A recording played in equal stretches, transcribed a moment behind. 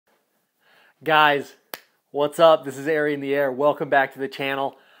Guys, what's up? This is Ari in the Air. Welcome back to the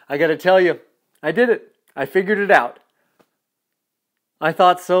channel. I gotta tell you, I did it. I figured it out. I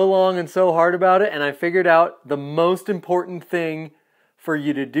thought so long and so hard about it, and I figured out the most important thing for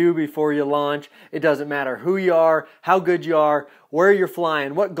you to do before you launch. It doesn't matter who you are, how good you are, where you're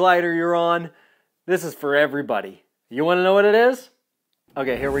flying, what glider you're on. This is for everybody. You want to know what it is?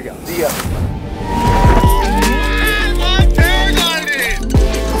 Okay, here we go. See ya.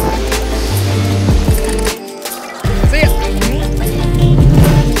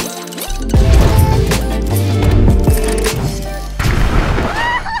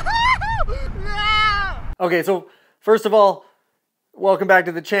 Okay, so first of all, welcome back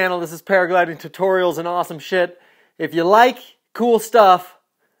to the channel. This is paragliding tutorials and awesome shit. If you like cool stuff,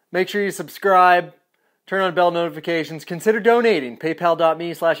 make sure you subscribe, turn on bell notifications, consider donating.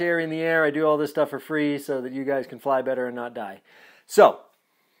 PayPal.me/AriInTheAir. I do all this stuff for free so that you guys can fly better and not die. So,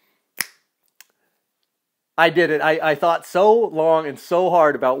 I did it. I thought so long and so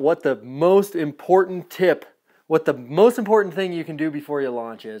hard about what the most important tip, what the most important thing you can do before you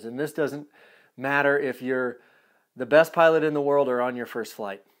launch is. And this doesn't matter if you're the best pilot in the world or on your first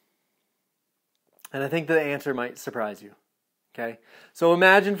flight. And I think the answer might surprise you. Okay? So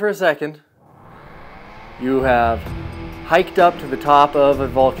imagine for a second you have hiked up to the top of a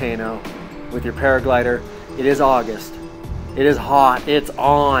volcano with your paraglider. It is August. It is hot. It's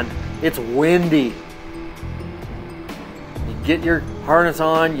on. It's windy. You get your harness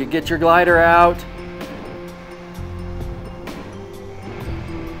on, you get your glider out.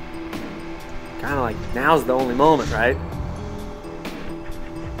 Kind of like, now's the only moment, right?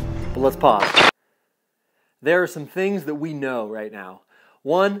 But let's pause. There are some things that we know right now.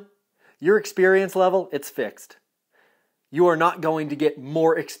 One, your experience level, it's fixed. You are not going to get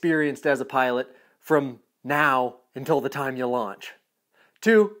more experienced as a pilot from now until the time you launch.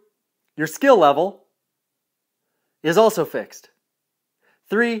 Two, your skill level is also fixed.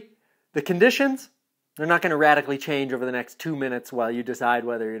 Three, the conditions, they're not going to radically change over the next 2 minutes while you decide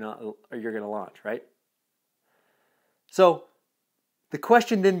whether you're going to launch, right? So the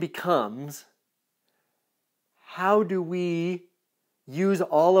question then becomes, how do we use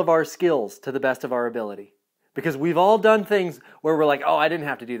all of our skills to the best of our ability? Because we've all done things where we're like, oh, I didn't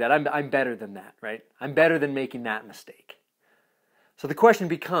have to do that. I'm better than that, right? I'm better than making that mistake. So the question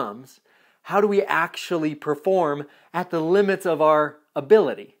becomes, how do we actually perform at the limits of our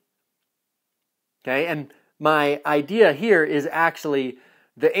ability? Okay, and my idea here is actually,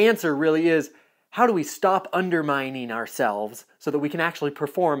 the answer really is, how do we stop undermining ourselves so that we can actually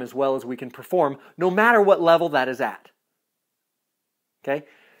perform as well as we can perform, no matter what level that is at? Okay?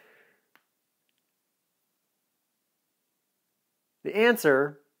 The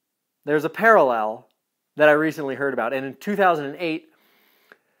answer, there's a parallel that I recently heard about, and in 2008,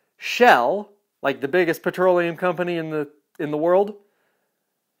 Shell, like the biggest petroleum company in the world,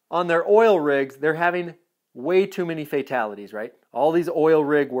 on their oil rigs, they're having way too many fatalities, right? All these oil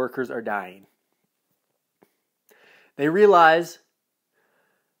rig workers are dying. They realize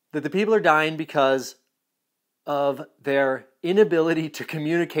that the people are dying because of their inability to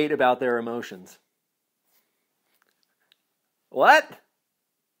communicate about their emotions. What?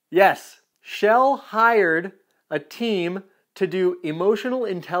 Yes, Shell hired a team to do emotional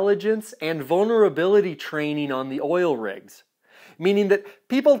intelligence and vulnerability training on the oil rigs. Meaning that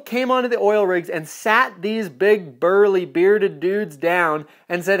people came onto the oil rigs and sat these big, burly, bearded dudes down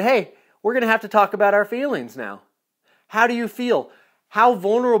and said, hey, we're going to have to talk about our feelings now. How do you feel? How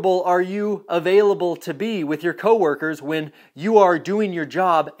vulnerable are you available to be with your coworkers when you are doing your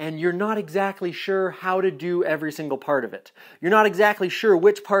job and you're not exactly sure how to do every single part of it? You're not exactly sure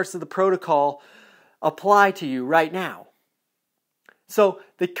which parts of the protocol apply to you right now. So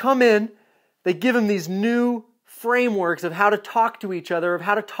they come in, they give them these new frameworks of how to talk to each other, of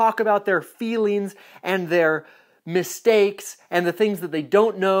how to talk about their feelings and their mistakes and the things that they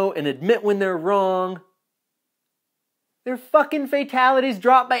don't know and admit when they're wrong. Their fucking fatalities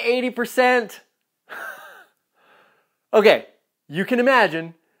dropped by 80%. Okay, you can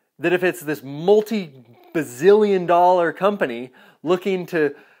imagine that if it's this multi-bazillion-dollar company looking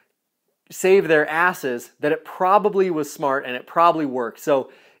to save their asses, that it probably was smart and it probably worked.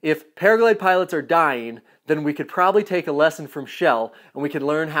 So if paraglide pilots are dying, then we could probably take a lesson from Shell and we could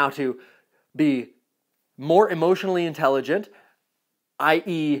learn how to be more emotionally intelligent,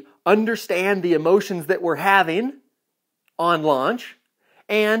 i.e. understand the emotions that we're having on launch,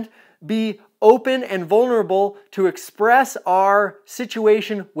 and be open and vulnerable to express our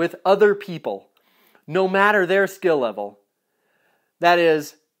situation with other people, no matter their skill level. That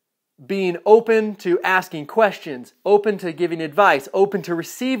is, being open to asking questions, open to giving advice, open to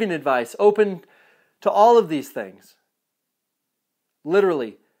receiving advice, open to all of these things.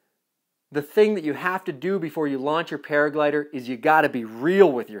 Literally, the thing that you have to do before you launch your paraglider is you got to be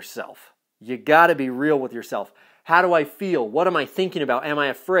real with yourself. You got to be real with yourself. How do I feel? What am I thinking about? Am I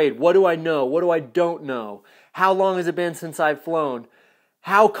afraid? What do I know? What do I don't know? How long has it been since I've flown?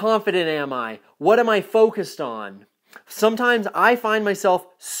 How confident am I? What am I focused on? Sometimes I find myself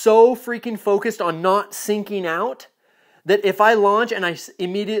so freaking focused on not sinking out that if I launch and I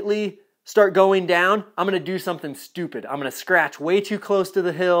immediately start going down, I'm going to do something stupid. I'm going to scratch way too close to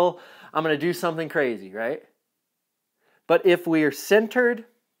the hill. I'm going to do something crazy, right? But if we are centered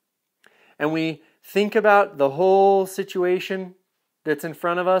and we think about the whole situation that's in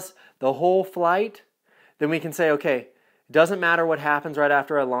front of us, the whole flight, then we can say, okay, it doesn't matter what happens right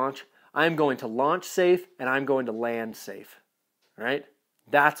after I launch. I'm going to launch safe and I'm going to land safe, right?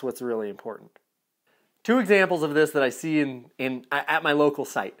 That's what's really important. 2 examples of this that I see at my local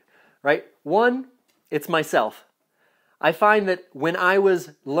site, right? One, it's myself. I find that when I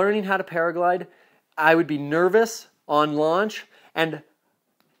was learning how to paraglide, I would be nervous on launch and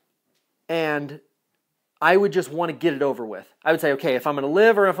I would just want to get it over with. I would say, okay, if I'm going to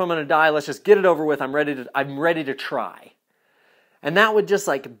live or if I'm going to die, let's just get it over with. I'm ready to try. And that would just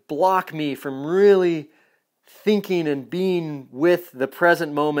like block me from really thinking and being with the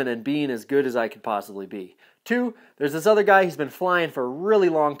present moment and being as good as I could possibly be. 2, there's this other guy, he's been flying for a really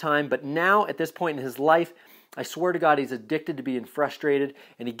long time, but now at this point in his life, I swear to God, he's addicted to being frustrated,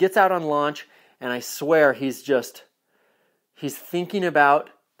 and he gets out on launch, and I swear he's thinking about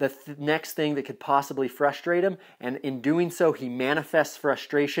the next thing that could possibly frustrate him, and in doing so, he manifests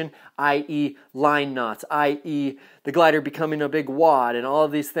frustration, i.e. line knots, i.e. the glider becoming a big wad, and all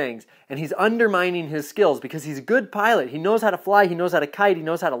of these things. And he's undermining his skills because he's a good pilot. He knows how to fly, he knows how to kite, he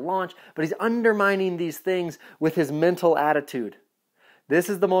knows how to launch, but he's undermining these things with his mental attitude. This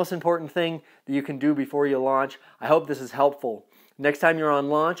is the most important thing that you can do before you launch. I hope this is helpful. Next time you're on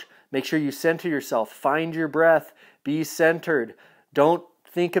launch, make sure you center yourself. Find your breath. Be centered. Don't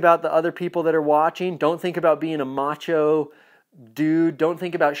think about the other people that are watching. Don't think about being a macho dude. Don't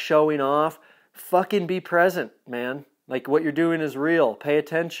think about showing off. Fucking be present, man. Like what you're doing is real. Pay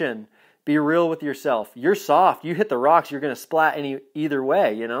attention. Be real with yourself. You're soft. You hit the rocks, you're going to splat either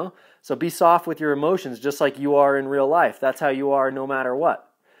way, you know? So be soft with your emotions just like you are in real life. That's how you are no matter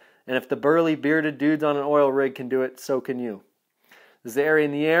what. And if the burly, bearded dudes on an oil rig can do it, so can you. This is Area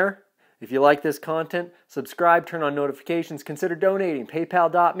in the Air. If you like this content, subscribe, turn on notifications, consider donating.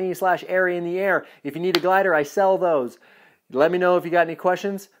 PayPal.me/AreaInTheAir. If you need a glider, I sell those. Let me know if you got any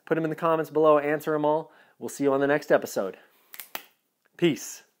questions. Put them in the comments below. Answer them all. We'll see you on the next episode.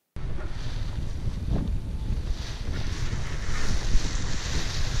 Peace.